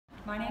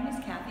My name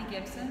is Kathy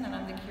Gibson, and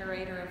I'm the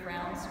curator of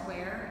Round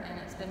Square, and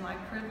it's been my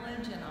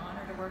privilege and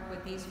honor to work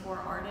with these four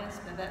artists,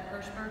 Babette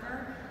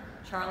Hirschberger,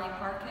 Charlie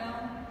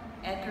Parkhill,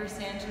 Edgar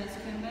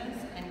Sanchez-Cumbas,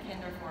 and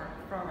Kinder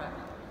Frohrer.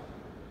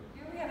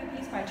 Here we have a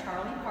piece by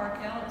Charlie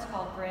Parkhill. It's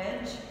called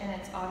Bridge, and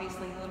it's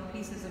obviously little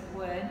pieces of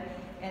wood,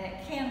 and it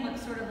can look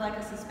sort of like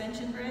a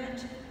suspension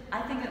bridge.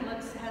 I think it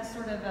has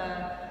sort of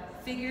a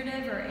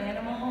figurative or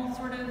animal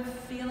sort of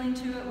feeling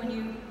to it when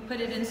you put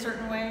it in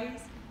certain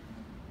ways.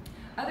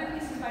 Other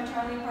pieces by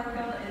Charlie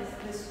Parkhill is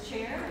this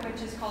chair,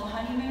 which is called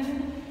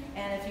Honeymoon,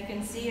 and if you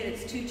can see it,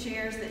 it's two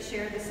chairs that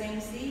share the same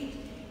seat,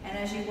 and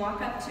as you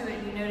walk up to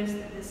it, you notice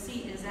that the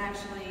seat is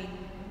actually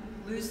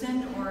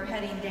loosened or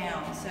heading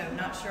down, so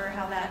not sure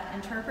how that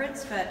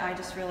interprets, but I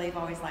just really have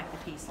always liked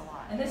the piece a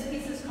lot. And this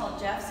piece is called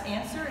Jeff's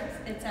Answer.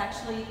 It's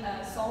actually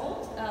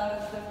sold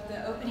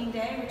the opening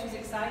day, which is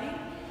exciting.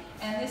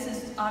 And this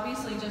is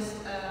obviously just,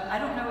 I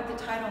don't know what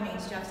the title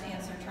means, Jeff's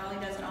Answer.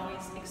 Charlie doesn't always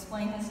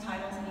explain his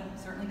titles, and he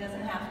certainly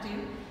doesn't have to.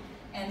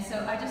 And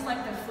so I just like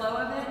the flow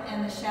of it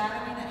and the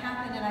shadowing that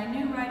happened, and I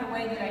knew right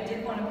away that I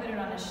did want to put it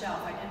on a shelf.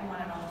 I didn't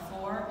want it on the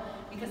floor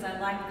because I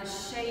like the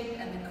shape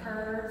and the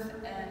curve,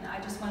 and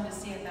I just wanted to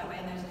see it that way.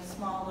 And there's a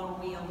small little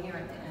wheel here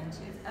at the end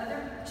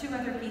too. Two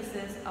other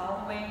pieces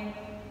all the way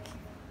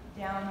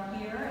down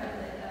here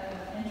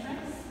at the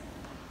entrance.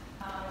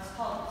 It's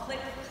called Click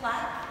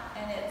Clack,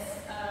 and it's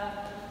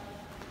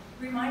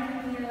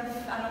reminded me of,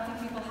 I don't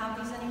think people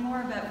have these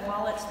anymore, but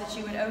wallets that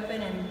you would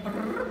open and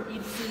brrr,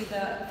 you'd see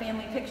the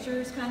family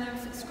pictures kind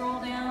of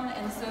scroll down.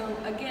 And so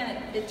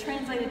again, it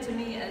translated to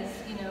me as,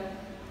 you know,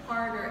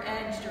 hard or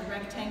edged or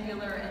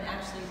rectangular, and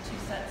actually two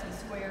sets of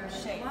square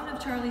shapes. A lot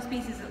of Charlie's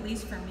pieces, at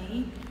least for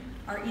me,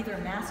 are either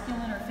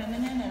masculine or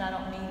feminine, and I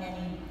don't mean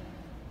any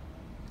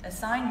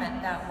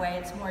assignment that way.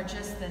 It's more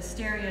just the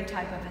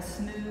stereotype of a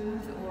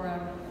smooth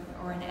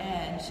or an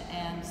edge,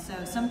 and so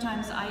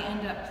sometimes I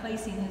end up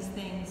placing his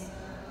things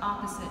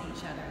opposite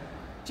each other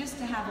just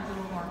to have a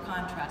little more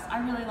contrast.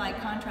 I really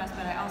like contrast,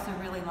 but I also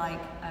really like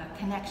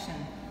connection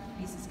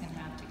pieces can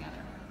have together.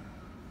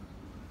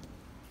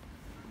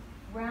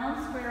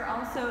 Round square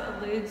also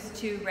alludes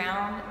to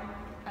round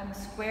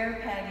square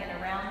peg in a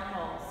round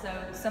hole, so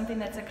something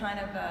that's a kind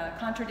of a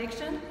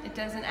contradiction. It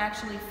doesn't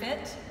actually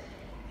fit.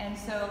 And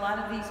so a lot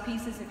of these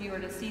pieces, if you were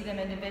to see them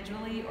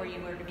individually or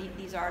you were to meet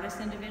these artists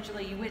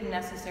individually, you wouldn't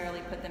necessarily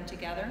put them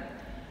together.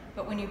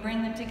 But when you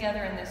bring them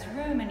together in this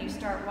room and you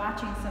start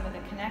watching some of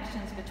the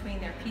connections between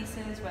their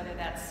pieces, whether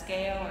that's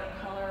scale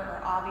or color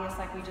or obvious,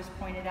 like we just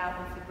pointed out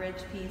with the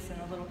bridge piece and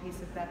a little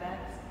piece of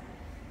Babette's,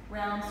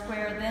 Round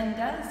Square then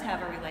does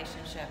have a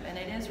relationship, and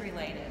it is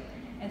related.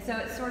 And so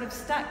it's sort of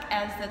stuck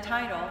as the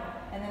title,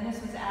 and then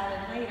this was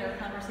added later,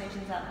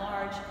 Conversations at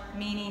Large,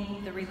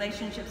 meaning the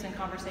relationships and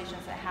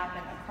conversations that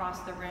happen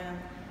across the room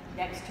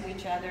next to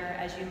each other.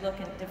 As you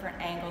look at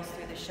different angles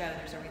through the show,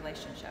 there's a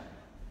relationship.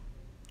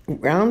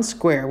 Round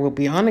Square will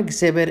be on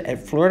exhibit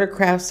at Florida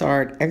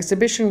CraftArt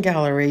Exhibition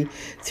Gallery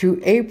through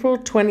April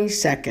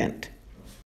 22nd.